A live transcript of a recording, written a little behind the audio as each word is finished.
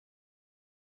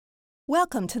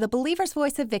Welcome to the Believer's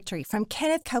Voice of Victory from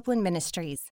Kenneth Copeland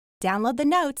Ministries. Download the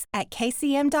notes at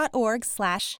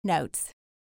kcm.org/notes.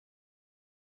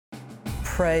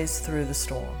 Praise through the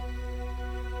storm.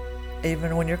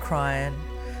 Even when you're crying,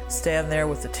 stand there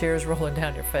with the tears rolling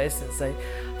down your face and say,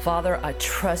 Father, I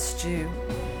trust you.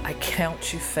 I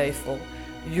count you faithful.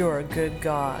 You're a good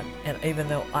God. And even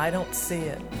though I don't see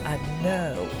it, I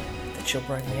know that you'll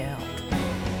bring me out.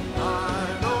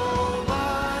 I know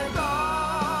my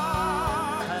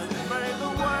God has made the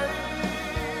way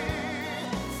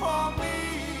for me.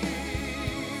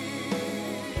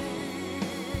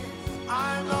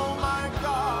 I know my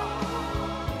God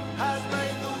has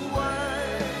made the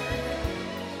way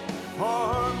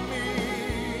for me.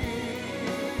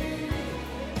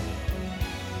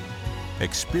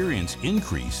 Experience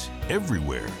increase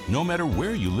everywhere, no matter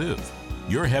where you live.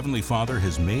 Your Heavenly Father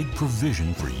has made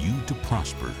provision for you to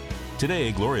prosper.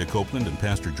 Today, Gloria Copeland and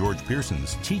Pastor George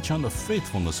Pearsons teach on the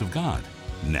faithfulness of God.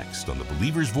 Next on the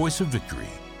Believer's Voice of Victory.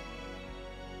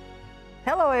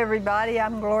 Hello, everybody.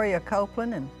 I'm Gloria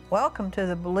Copeland, and welcome to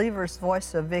the Believer's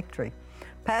Voice of Victory.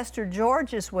 Pastor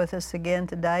George is with us again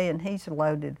today, and he's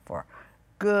loaded for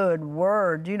good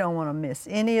word. You don't want to miss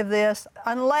any of this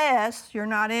unless you're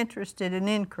not interested in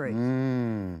increase.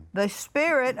 The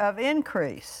spirit of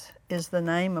increase is the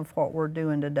name of what we're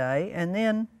doing today. And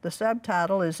then the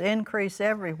subtitle is Increase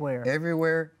Everywhere.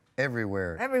 Everywhere,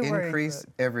 everywhere. Everywhere. Increase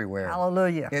everywhere.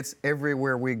 Hallelujah. It's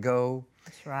everywhere we go.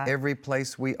 That's right. Every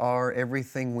place we are,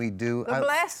 everything we do. The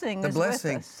blessing is with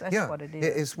us. That's what it is.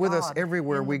 It's with us God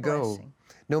everywhere in we the go.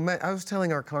 blessing. I was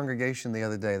telling our congregation the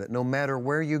other day that no matter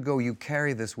where you go, you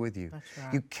carry this with you. That's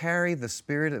right. You carry the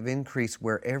spirit of increase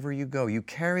wherever you go. You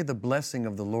carry the blessing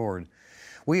of the Lord.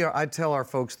 I tell our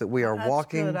folks that we are That's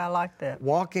walking, good. I like that.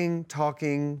 walking,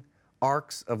 talking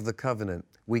arks of the covenant.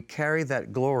 We carry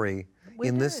that glory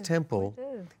in this temple,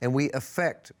 and we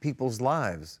affect people's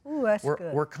lives. Ooh, that's we're,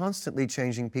 good. We're constantly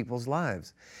changing people's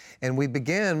lives. And we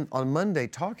began on Monday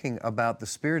talking about the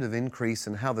spirit of increase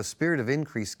and how the spirit of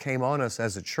increase came on us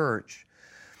as a church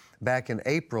back in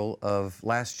April of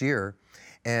last year.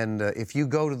 And if you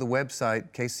go to the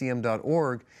website,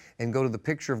 kcm.org, and go to the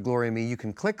picture of Gloria and me, you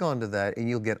can click onto that and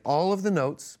you'll get all of the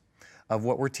notes of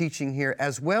what we're teaching here,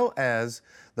 as well as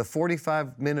the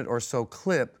 45-minute or so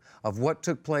clip of what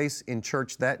took place in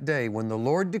church that day when the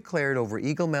Lord declared over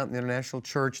Eagle Mountain International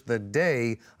Church the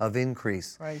day of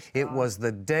increase. Praise It God. was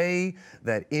the day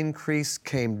that increase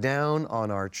came down on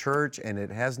our church, and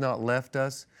it has not left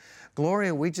us.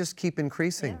 Gloria, we just keep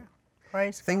increasing. Yeah.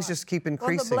 Praise Things God. just keep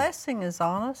increasing. Well, the blessing is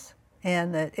on us,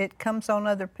 and it comes on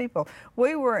other people.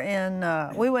 We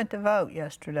went to vote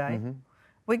yesterday. Mm-hmm.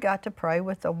 We got to pray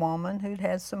with a woman who'd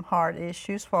had some heart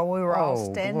issues while we were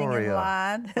all standing Gloria. in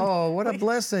line. Oh, what a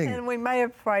blessing. And we may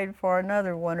have prayed for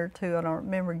another one or two. I don't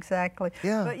remember exactly.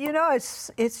 Yeah. But you know,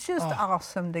 it's just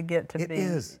awesome to get to It be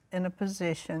is. in a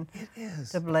position It is.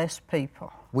 to bless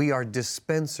people. We are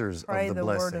dispensers Pray of the the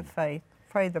blessing. word of faith.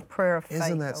 Pray the prayer of faith.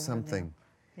 Isn't that over something? them.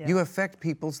 Yeah. You affect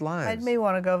people's lives. Made me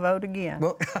want to go vote again.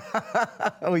 Well,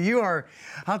 oh, you are.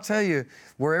 I'll tell you,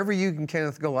 wherever you can,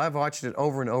 Kenneth, go. I've watched it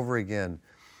over and over again.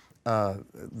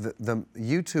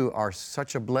 You two are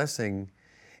such a blessing,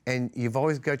 and you've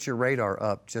always got your radar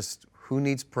up. Just who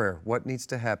needs prayer? What needs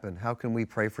to happen? How can we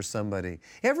pray for somebody?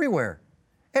 Everywhere.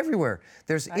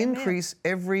 There's Amen. increase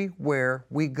everywhere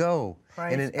we go,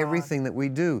 Praise and in God. everything that we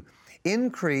do.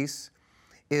 Increase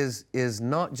is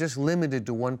not just limited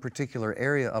to one particular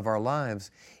area of our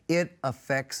lives. It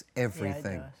affects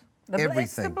everything. Yeah, it does. Everything.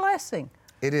 It's the blessing.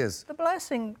 It is. The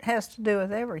blessing has to do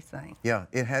with everything. Yeah,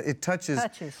 it touches.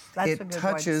 Touches. That's a good way to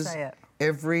touches say it.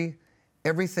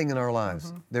 everything in our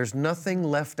lives. Mm-hmm. There's nothing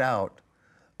left out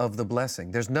of the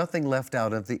blessing. There's nothing left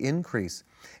out of the increase.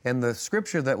 And the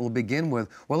scripture that we'll begin with,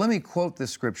 well, let me quote this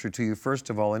scripture to you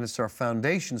first of all, and it's our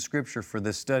foundation scripture for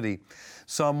this study.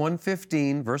 Psalm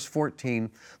 115, verse 14,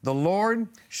 "The Lord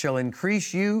shall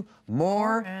increase you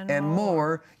more and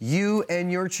more, you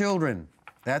and your children."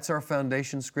 That's our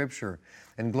foundation scripture.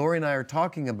 And Gloria and I are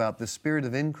talking about the spirit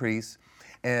of increase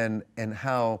and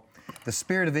how the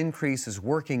spirit of increase is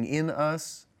working in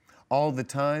us all the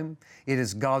time. It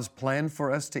is God's plan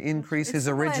for us to increase. It's His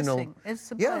the original, blessing. It's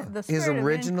the his spirit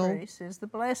original, of increase is the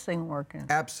blessing working.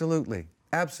 absolutely.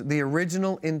 The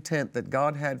original intent that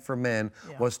God had for man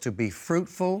was to be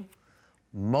fruitful,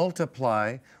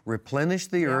 multiply, replenish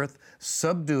the earth,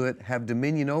 subdue it, have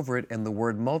dominion over it, and the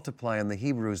word multiply in the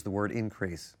Hebrew is the word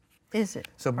increase. Is it?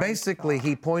 So Praise basically, God.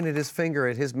 he pointed his finger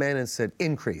at his man and said,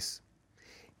 increase.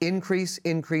 Increase,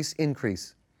 increase,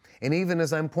 increase. And even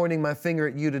as I'm pointing my finger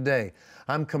at you today,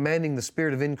 I'm commanding the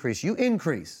spirit of increase. You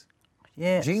increase.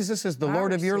 Yes. Jesus is the I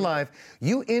Lord of your receive it. life.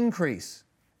 You increase.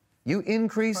 You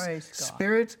increase Praise God.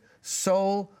 spirit,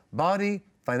 soul, body,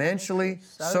 financially,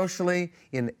 socially,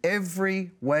 in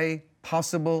every way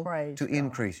possible Praise to God.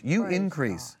 increase. You Praise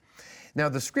increase. Now,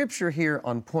 the scripture here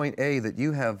on point A that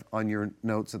you have on your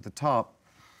notes at the top,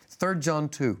 3 John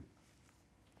 2.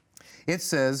 It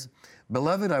says,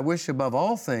 "Beloved, I wish above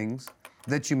all things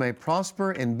that you may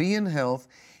prosper and be in health,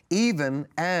 even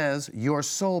as your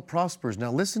soul prospers."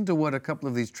 Now, listen to what a couple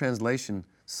of these translations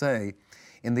say.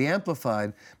 In the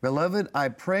Amplified, "Beloved, I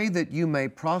pray that you may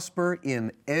prosper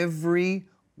in every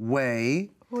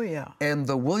way." Oh, yeah. And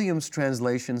the Williams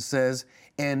translation says,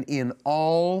 "and in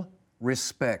all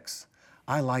respects."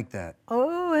 I like that.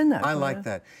 Oh, isn't that I good? like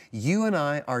that. You and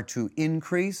I are to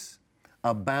increase,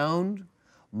 abound,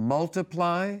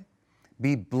 multiply,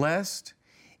 be blessed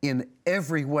in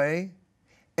every way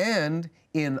and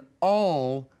in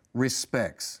all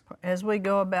respects. As we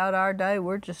go about our day,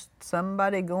 we're just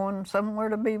somebody going somewhere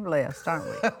to be blessed, aren't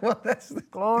we? Well, that's the,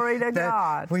 Glory to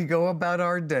God. We go about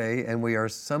our day and we are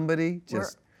somebody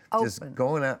just open.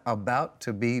 going out, about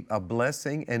to be a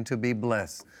blessing and to be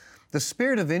blessed. The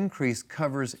spirit of increase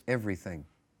covers everything.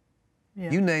 Yeah,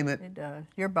 You name it. It does.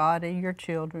 Your body, your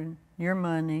children, your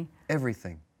money.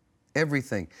 Everything.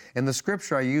 Everything. And the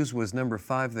scripture I used was number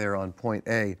 5 there on point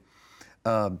A.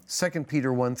 2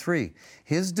 Peter 1:3.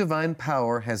 "His divine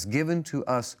power has given to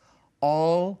us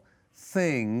all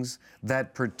things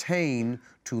that pertain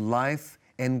to life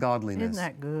and godliness." Isn't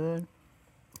that good?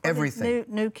 Everything.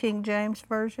 New King James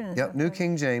Version? Is Yep, that New right?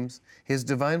 King James. "His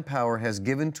divine power has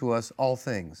given to us all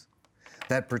things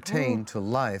that pertain to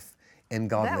life and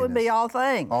godliness." That would be all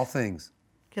things. All things.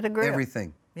 Get a grip.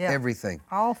 Everything. Yeah. Everything.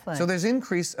 All things. So there's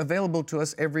increase available to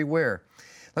us everywhere.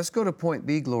 Let's go to point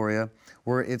B, Gloria,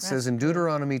 where it says in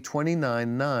Deuteronomy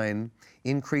 29:9,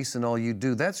 "Increase in all you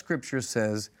do." That scripture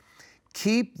says,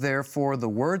 "Keep therefore the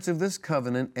words of this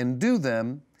covenant and do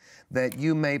them, that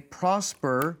you may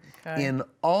prosper in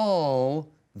all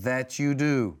that you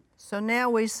do." So now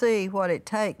we see what it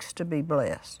takes to be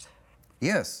blessed.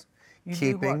 Yes. You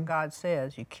do what God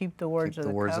says. You keep the words, keep of,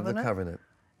 the words covenant of the covenant.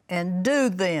 and do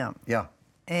them. Yeah.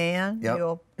 And Yep.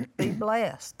 you'll be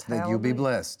blessed. That you'll be Hallelujah.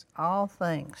 blessed. All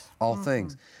things. All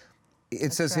things.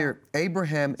 It says here,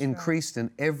 Abraham increased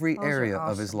in every Those are area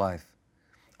of his awesome. life.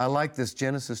 I like this,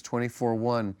 Genesis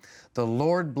 24:1. "The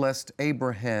Lord blessed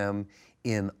Abraham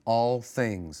in all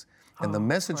things." And the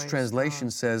Message praise translation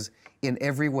says, "in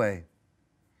every way."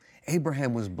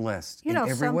 Abraham was blessed You in know,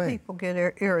 every some way. people get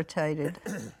irritated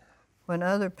when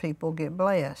other people get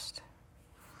blessed.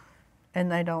 And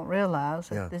they don't realize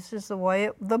that Yeah. this is the way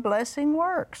the blessing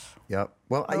works. Yep.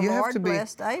 Well, The you Lord have to be.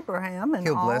 blessed Abraham in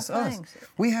He'll all bless things. us.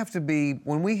 We have to be,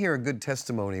 when we hear a good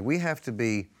testimony, we have to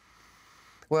be,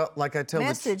 well, like I tell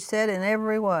Message said in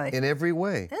every way. in every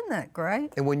way. Isn't that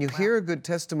great? And when you hear a good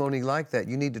testimony like that,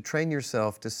 you need to train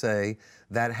yourself to say,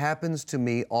 "That happens to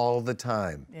me all the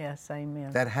time. Yes,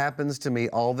 amen. That happens to me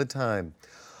all the time."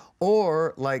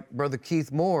 Or, like Brother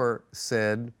Keith Moore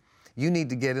said, you need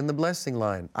to get in the blessing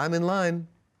line. I'm in line.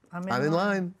 I'm in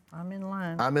line. I'm in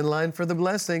line. I'm in line for the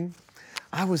blessing.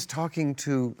 I was talking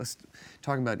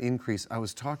about increase. I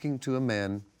was talking to a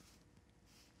man.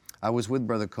 I was with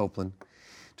Brother Copeland,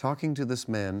 talking to this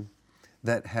man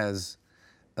that has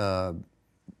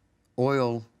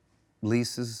oil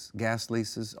leases, gas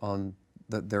leases on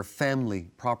their family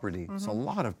property. It's a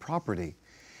lot of property.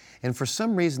 And for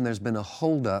some reason, there's been a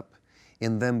holdup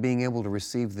in them being able to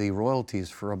receive the royalties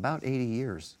for about 80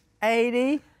 years.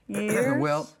 80 years?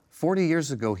 Well, 40 years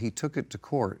ago, he took it to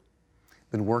court.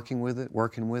 Been working with it,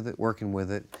 working with it, working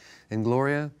with it. And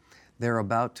Gloria, they're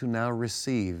about to now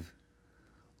receive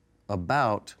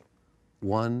about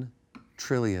 $1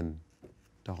 trillion.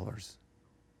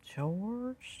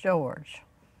 George,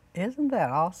 isn't that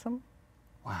awesome?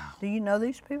 Wow. Do you know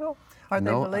these people? Are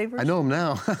they believers? I know them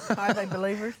now. Are they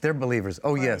believers? They're believers.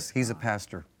 Oh, yes, he's a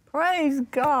pastor. Praise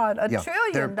God. Yeah, $1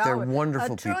 trillion. they're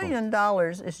wonderful people. $1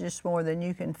 trillion is just more than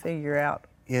you can figure out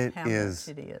It how is.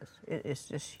 much it is. It's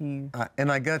just huge. And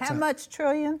I got How much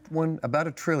trillion? about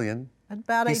 $1 trillion.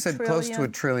 About He $1 said trillion. close to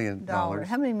 $1 trillion.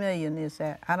 How many million is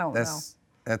that? I don't know.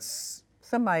 That's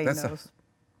Somebody that's knows.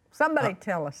 Somebody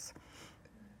tell us.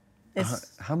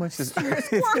 It's how much is sure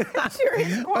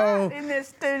is quiet in this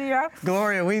studio.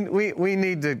 Gloria, we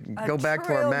need to go back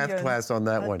to our math trillion. class on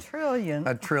that one. $1 trillion.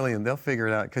 $1 trillion. They'll figure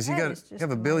it out because you That is just have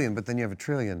 $1 billion, but then you have $1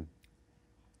 trillion.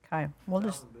 Okay, we'll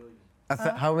just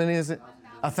How many is it?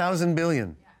 1,000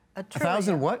 billion. a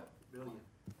 1,000 what?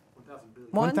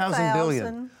 1,000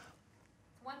 billion.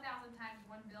 1,000 times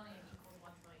 1 billion equals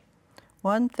 1 trillion.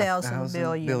 1,000 1,000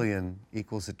 billion. billion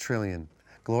equals $1 trillion.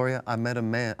 Gloria, I met a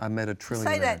man. I met a trillionaire.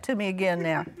 Say that to me again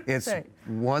now. It's Say.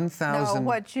 1,000. No,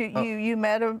 what you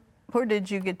met him. Where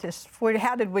did you get this?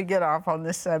 How did we get off on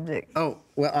this subject? Oh,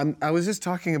 well, I was just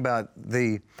talking about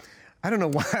I don't know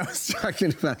why I was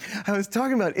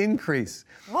talking about increase.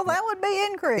 Well, that would be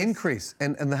increase. Increase,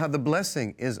 and how the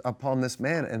blessing is upon this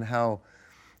man, and how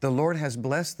the Lord has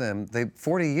blessed them.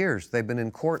 40 years they've been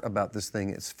in court about this thing.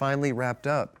 It's finally wrapped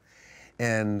up,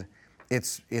 and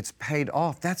it's paid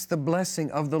off. That's the blessing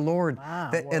of the Lord.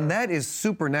 Wow, and that is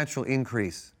supernatural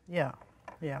increase. Yeah.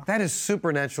 That is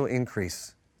supernatural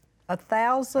increase.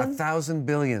 1,000? 1,000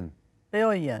 billion.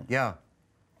 Billion. Yeah.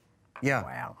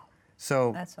 Wow.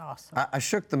 So that's awesome. I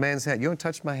shook the man's hand. You want to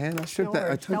touch my hand? I shook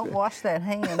that. Don't wash that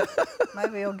hand.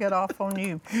 Maybe it'll get off on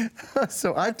you.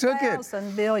 So I took it.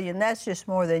 1,000 billion. That's just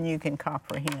more than you can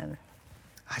comprehend.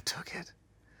 I took it.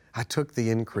 I took the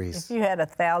increase. If you had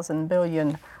 1,000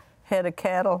 billion head of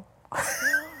cattle,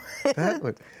 that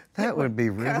would be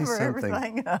really cover something.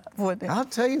 Everything up, wouldn't it? I'll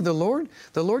tell you, the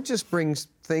Lord just brings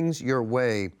things your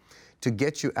way to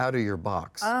get you out of your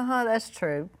box. That's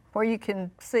true. Where you can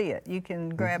see it, you can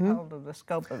grab hold of the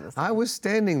scope of the thing. I was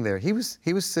standing there. He was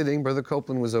sitting. Brother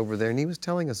Copeland was over there, and he was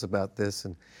telling us about this,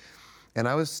 and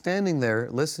I was standing there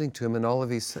listening to him, and all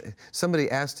of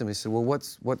somebody asked him. He said, "Well,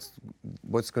 what's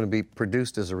going to be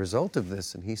produced as a result of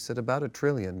this?" And he said, "About $1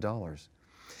 trillion."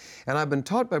 And I've been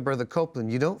taught by Brother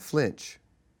Copeland, you don't flinch.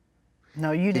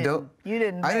 No, you didn't. You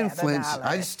didn't. I didn't flinch.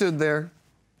 I just stood there.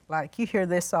 Like, you hear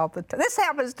this all the time. This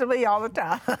happens to me all the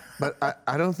time. But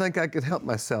I don't think I could help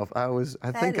myself. Awesome.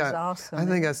 I think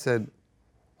I said,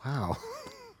 wow.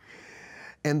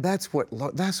 And that's what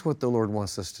the Lord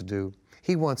wants us to do.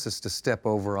 He wants us to step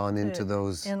over on into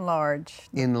those. Enlarge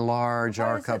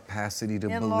Our capacity to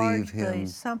believe Him. Enlarge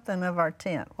something of our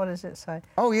tent. What does it say?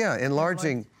 Oh yeah,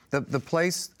 enlarging the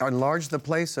place. Enlarge the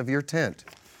place of your tent.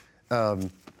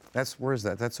 Where is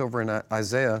that? That's over in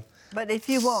Isaiah. But if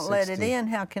you won't 60. let it in,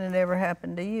 how can it ever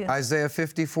happen to you? Isaiah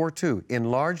 54:2.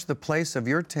 Enlarge the place of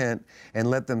your tent and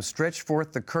let them stretch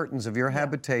forth the curtains of your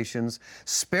habitations.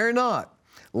 Spare not.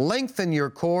 Lengthen your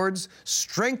cords,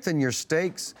 strengthen your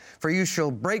stakes, for you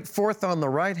shall break forth on the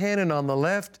right hand and on the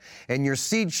left, and your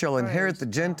seed shall inherit the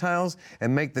Gentiles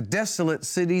and make the desolate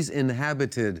cities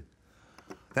inhabited.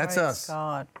 That's Praise us.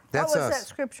 God. That's what was us. that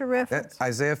scripture reference?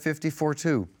 Isaiah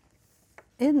 54:2.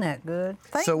 Isn't that good?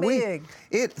 Think big.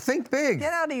 Think big.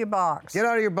 Get out of your box. Get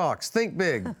out of your box. Think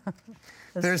big.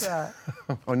 That's right.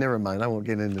 Oh, never mind. I won't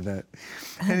get into that.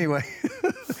 Anyway,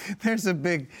 there's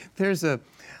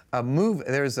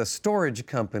a storage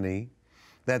company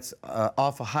that's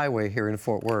off a highway here in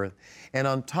Fort Worth, and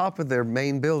on top of their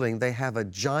main building, they have a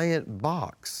giant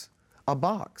box. A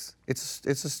box. It's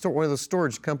one of those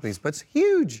storage companies, but it's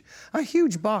huge. A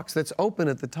huge box that's open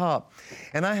at the top,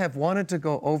 and I have wanted to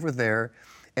go over there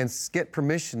and get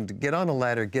permission to get on a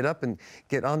ladder, get up and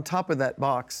get on top of that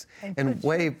box and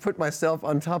put myself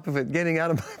on top of it, getting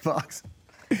out of my box.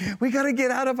 We got to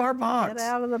get out of our box. Get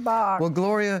out of the box. Well,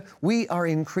 Gloria, we are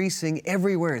increasing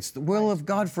everywhere. It's the will of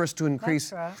God for us to increase.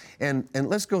 That's right. And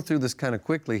let's go through this kind of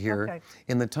quickly here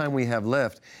in the time we have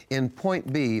left. In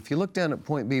point B, if you look down at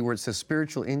point B where it says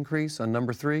spiritual increase on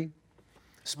number 3,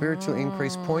 spiritual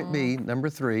increase, point B, number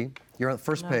 3. You're on the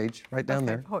first page, right down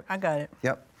there. I got it.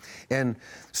 Yep. And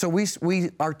so we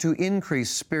are to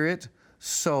increase spirit,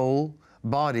 soul,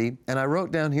 body, and I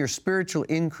wrote down here spiritual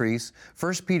increase,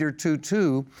 1 Peter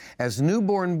 2:2, as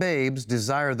newborn babes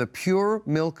desire the pure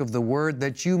milk of the word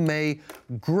that you may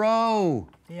grow.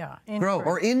 Yeah. Grow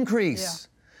or increase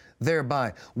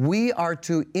thereby. We are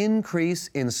to increase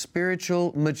in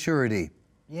spiritual maturity.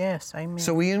 Yes, amen.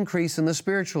 So we increase in the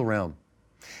spiritual realm.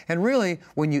 And really,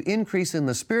 when you increase in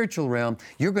the spiritual realm,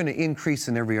 you're going to increase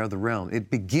in every other realm.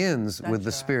 It begins with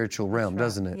the spiritual realm,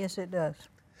 doesn't it? Yes, it does.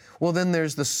 Well, then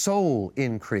there's the soul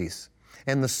increase.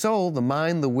 And the soul, the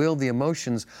mind, the will, the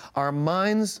emotions, our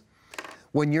minds,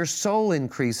 when your soul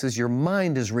increases, your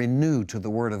mind is renewed to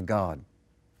the Word of God.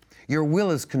 Your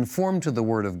will is conformed to the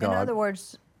Word of God. In other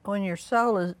words, when your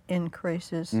soul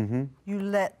increases, you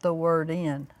let the Word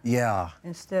in. Yeah.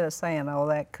 Instead of saying, oh,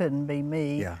 that couldn't be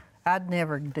me. Yeah. I'd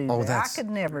never do that. I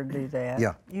could never do that.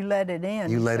 Yeah. You let it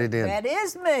in. You let it in. That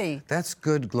is me. That's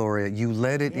good, Gloria. You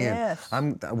let it in.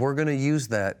 We're going to use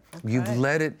that. Okay. You've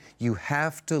let it. You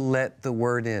have to let the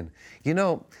Word in. You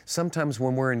know, sometimes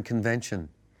when we're in convention,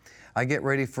 I get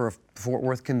ready for a Fort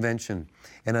Worth convention,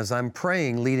 and as I'm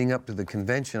praying leading up to the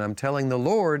convention, I'm telling the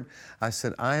Lord, I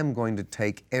said, I am going to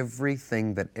take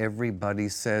everything that everybody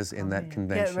says in that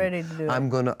convention. Get ready to do I'm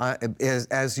going to,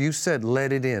 as you said,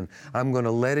 let it in. I'm going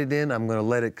to let it in. I'm going to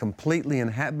let it completely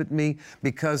inhabit me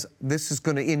because this is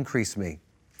going to increase me.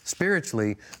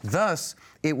 spiritually. Thus,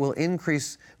 it will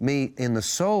increase me in the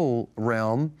soul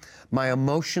realm. My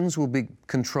emotions will be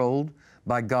controlled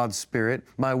by God's Spirit.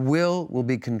 My will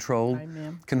be controlled,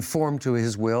 conformed to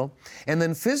His will. And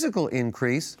then physical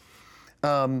increase,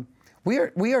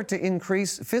 we are to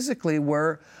increase physically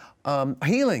where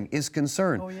healing is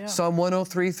concerned. Psalm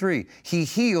 103:3. He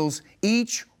heals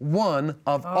each one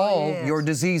of all your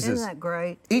diseases. Isn't that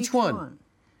great? Each one.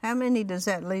 How many does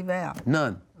that leave out?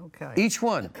 None. Okay. Each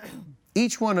one.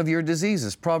 Each one of your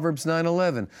diseases. Proverbs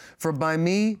 9:11. For by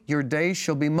me your days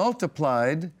shall be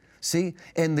multiplied. See,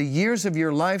 and the years of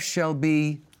your life shall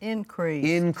be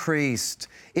increased.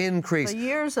 The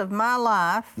years of my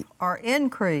life are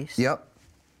increased. Yep.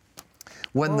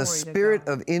 When the Spirit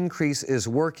of increase is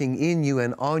working in you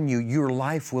and on you, your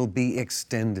life will be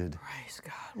extended. Praise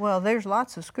God. Well, there's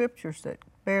lots of scriptures that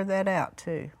bear that out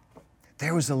too.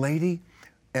 There was a lady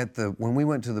when we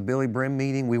went to the Billy Brim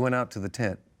meeting, we went out to the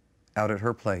tent out at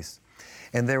her place.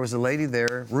 And there was a lady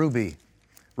there, Ruby.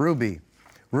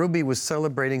 Ruby was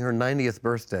celebrating her 90th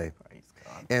birthday. Praise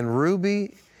God. And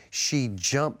Ruby, she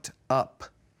jumped up.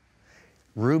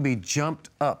 Ruby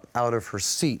jumped up out of her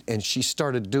seat and she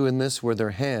started doing this with her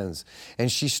hands. And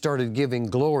she started giving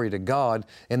glory to God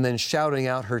and then shouting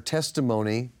out her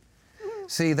testimony.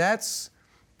 See, that's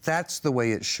the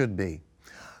way it should be.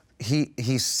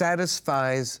 He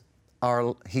satisfies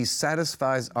our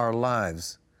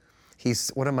lives.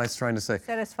 What am I trying to say?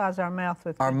 Satisfies our mouth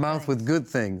with with good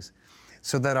things,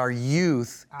 so that our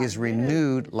youth is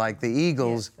renewed like the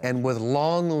eagles, and with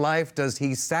long life does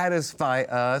He satisfy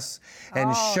us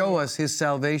and show us His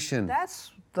salvation.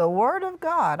 That's the Word of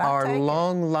God. Our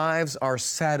long lives are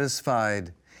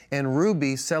satisfied. And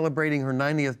Ruby, celebrating her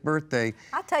 90th birthday,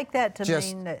 I take that to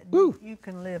mean that you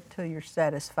can live till you're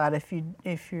satisfied if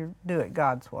you do it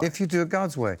God's way. If you do it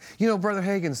God's way. You know, Brother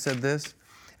Hagin said this,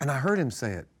 and I heard him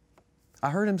say it.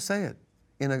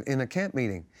 In a camp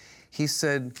meeting. He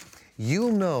said,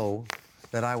 "You'll know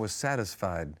that I was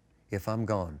satisfied if I'm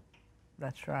gone."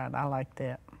 That's right. I like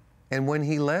that. And when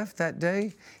he left that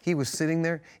day, he was sitting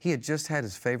there. He had just had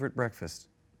his favorite breakfast.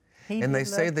 And they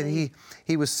say that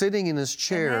he was sitting in his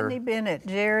chair. And hadn't he been at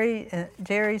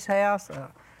Jerry's house,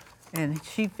 and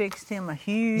she fixed him a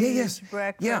huge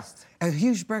breakfast? Yeah, a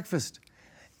huge breakfast.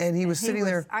 And he was sitting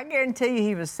there. I guarantee you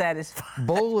he was satisfied.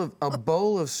 A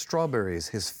bowl of strawberries,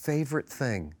 his favorite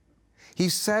thing. He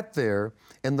sat there,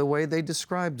 and the way they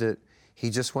described it, he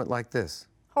just went like this.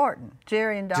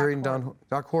 Jerry and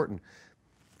Doc Horton.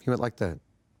 He went like that.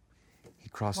 He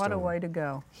crossed over. What a way to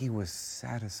go. He was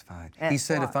satisfied. He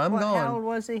said, if I'm gone. How old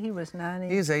was he? He was 90?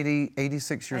 He was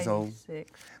 86 years old.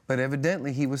 But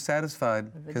evidently he was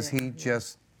satisfied because he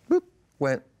just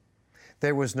went.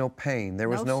 There was no pain. There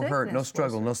was no hurt, no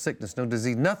struggle, no sickness, no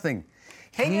disease, nothing.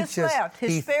 He just left.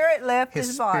 His spirit left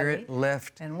his body. His spirit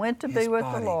left and went to be with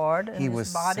the Lord, and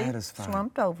his body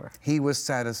slumped over. He was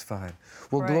satisfied.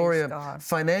 Well, Gloria,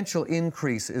 financial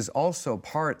increase is also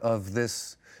part of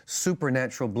this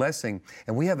supernatural blessing.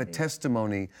 And we have a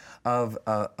testimony of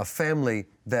a family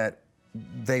that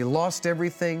they lost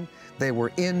everything. They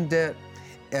were in debt,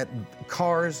 at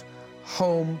cars,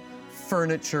 home,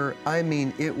 furniture. I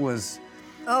mean, it was...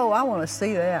 Oh, I want to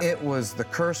see that. It was the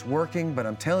curse working, but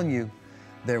I'm telling you,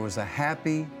 there was a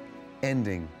happy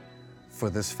ending for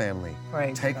this family.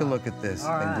 Take a look at this,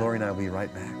 and Gloria and I will be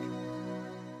right back.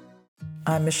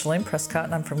 I'm Micheline Prescott,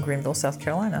 and I'm from Greenville, South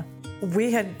Carolina.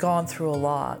 We had gone through a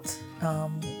lot.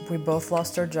 We both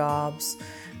lost our jobs.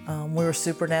 We were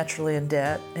supernaturally in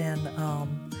debt, and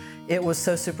it was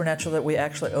so supernatural that we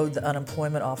actually owed the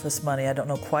unemployment office money. I don't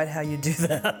know quite how you do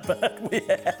that, but we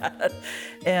had.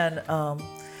 And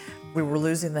we were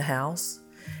losing the house,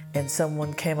 and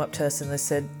someone came up to us and they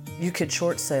said, "You could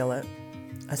short sale it."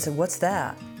 I said, "What's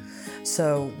that?"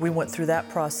 So we went through that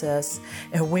process,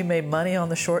 and we made money on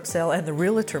the short sale, and the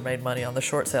realtor made money on the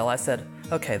short sale. I said,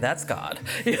 "Okay, that's God."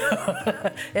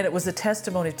 And it was a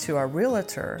testimony to our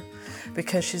realtor,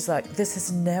 because she's like, "This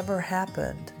has never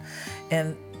happened."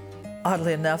 And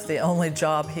oddly enough, the only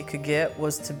job he could get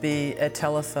was to be a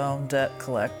telephone debt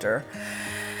collector.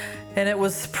 And it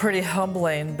was pretty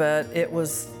humbling, but it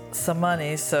was some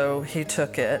money, so he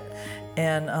took it.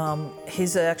 And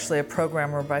he's actually a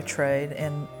programmer by trade,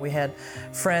 and we had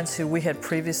friends who we had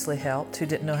previously helped who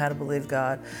didn't know how to believe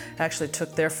God, actually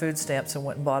took their food stamps and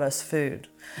went and bought us food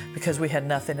because we had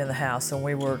nothing in the house, and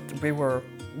we were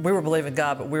believing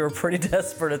God, but we were pretty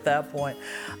desperate at that point.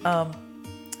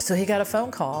 So he got a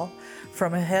phone call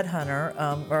from a headhunter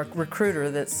or a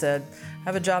recruiter that said, "I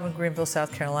have a job in Greenville,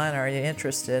 South Carolina. Are you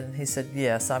interested?" And he said,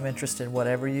 "Yes, I'm interested in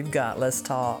whatever you've got. Let's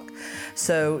talk."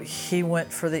 So he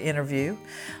went for the interview,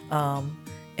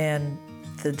 and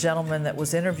the gentleman that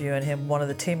was interviewing him, one of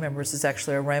the team members, is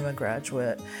actually a Rhema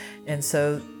graduate. And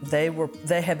so they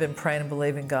had been praying and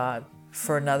believing God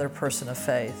for another person of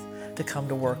faith to come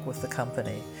to work with the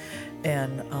company.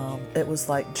 And it was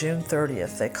like June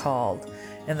 30th, they called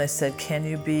and they said, can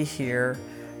you be here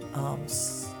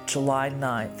July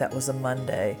 9th? That was a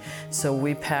Monday. So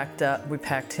we packed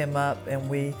him up and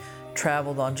we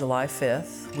traveled on July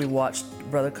 5th. We watched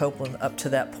Brother Copeland up to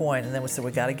that point, and then we said,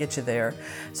 we got to get you there.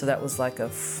 So that was like a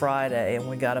Friday, and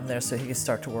we got him there so he could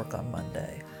start to work on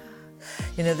Monday.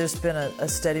 You know, there's been a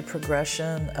steady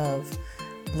progression of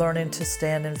learning to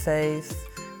stand in faith,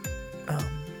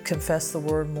 confess the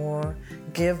word more,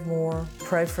 give more,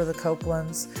 pray for the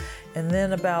Copelands. And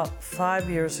then about 5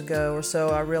 years ago or so,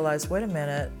 I realized, wait a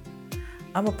minute,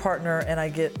 I'm a partner and I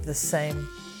get the same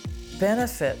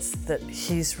benefits that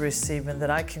he's receiving,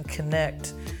 that I can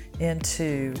connect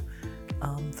into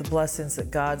the blessings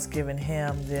that God's given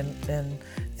him, and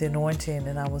the anointing.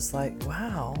 And I was like,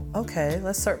 wow, okay,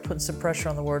 let's start putting some pressure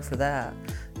on the word for that.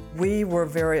 We were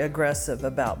very aggressive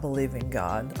about believing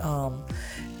God.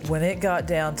 When it got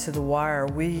down to the wire,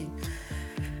 we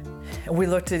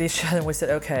looked at each other and we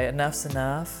said, okay, enough's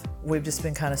enough. We've just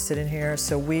been kind of sitting here.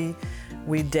 So we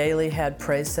daily had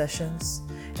praise sessions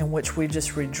in which we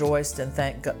just rejoiced and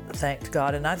thanked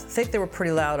God. And I think they were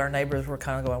pretty loud. Our neighbors were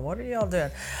kind of going, what are y'all doing?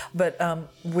 But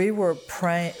we were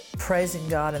praising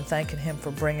God and thanking Him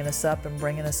for bringing us up and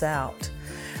bringing us out.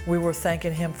 We were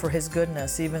thanking Him for His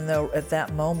goodness, even though at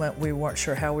that moment we weren't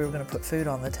sure how we were going to put food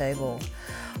on the table.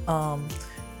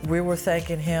 We were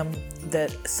thanking Him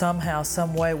that somehow,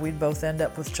 some way, we'd both end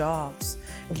up with jobs.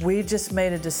 We just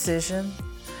made a decision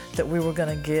that we were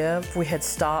going to give. We had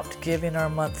stopped giving our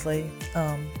monthly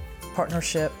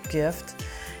partnership gift,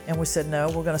 and we said, no,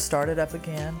 we're going to start it up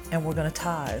again, and we're going to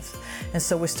tithe. And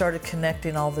so we started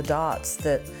connecting all the dots,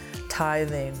 that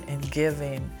tithing and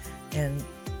giving and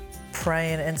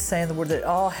praying and saying the word, that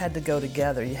all had to go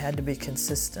together. You had to be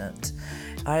consistent.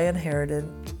 I inherited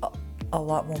a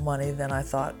lot more money than I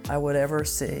thought I would ever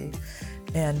see.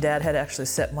 And Dad had actually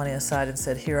set money aside and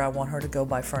said, here, I want her to go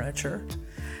buy furniture.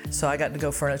 So I got to go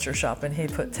furniture shopping. He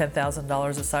put $10,000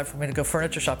 aside for me to go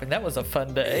furniture shopping. That was a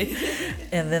fun day.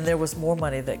 And then there was more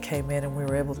money that came in, and we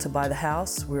were able to buy the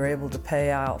house. We were able to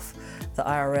pay off the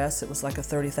IRS. It was like a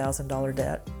 $30,000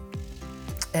 debt.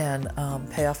 And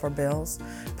pay off our bills,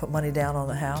 put money down on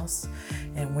the house.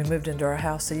 And we moved into our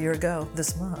house a year ago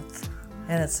this month.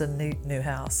 And it's a neat new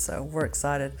house, so we're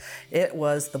excited. It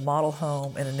was the model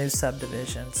home in a new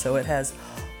subdivision, so it has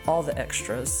all the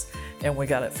extras, and we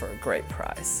got it for a great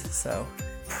price. So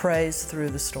praise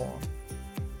through the storm.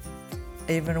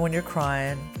 Even when you're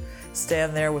crying,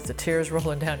 stand there with the tears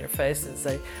rolling down your face and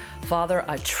say, Father,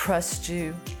 I trust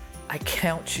you. I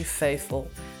count you faithful.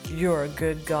 You're a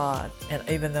good God. And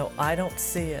even though I don't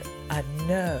see it, I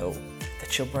know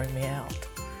that you'll bring me out.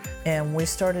 And we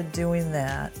started doing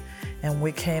that. And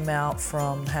we came out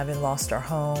from having lost our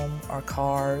home, our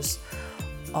cars,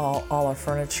 all our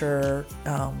furniture,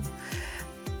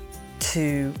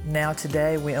 to now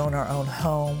today we own our own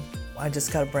home. I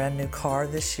just got a brand new car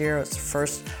this year. It's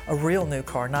first a real new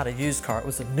car, not a used car. It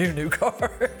was a new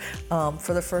car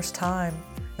for the first time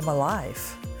in my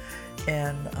life.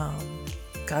 And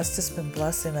God's just been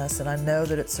blessing us, and I know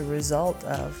that it's a result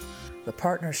of the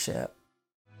partnership.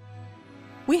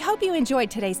 We hope you enjoyed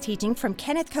today's teaching from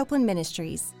Kenneth Copeland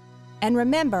Ministries. And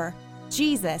remember,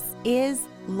 Jesus is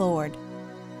Lord.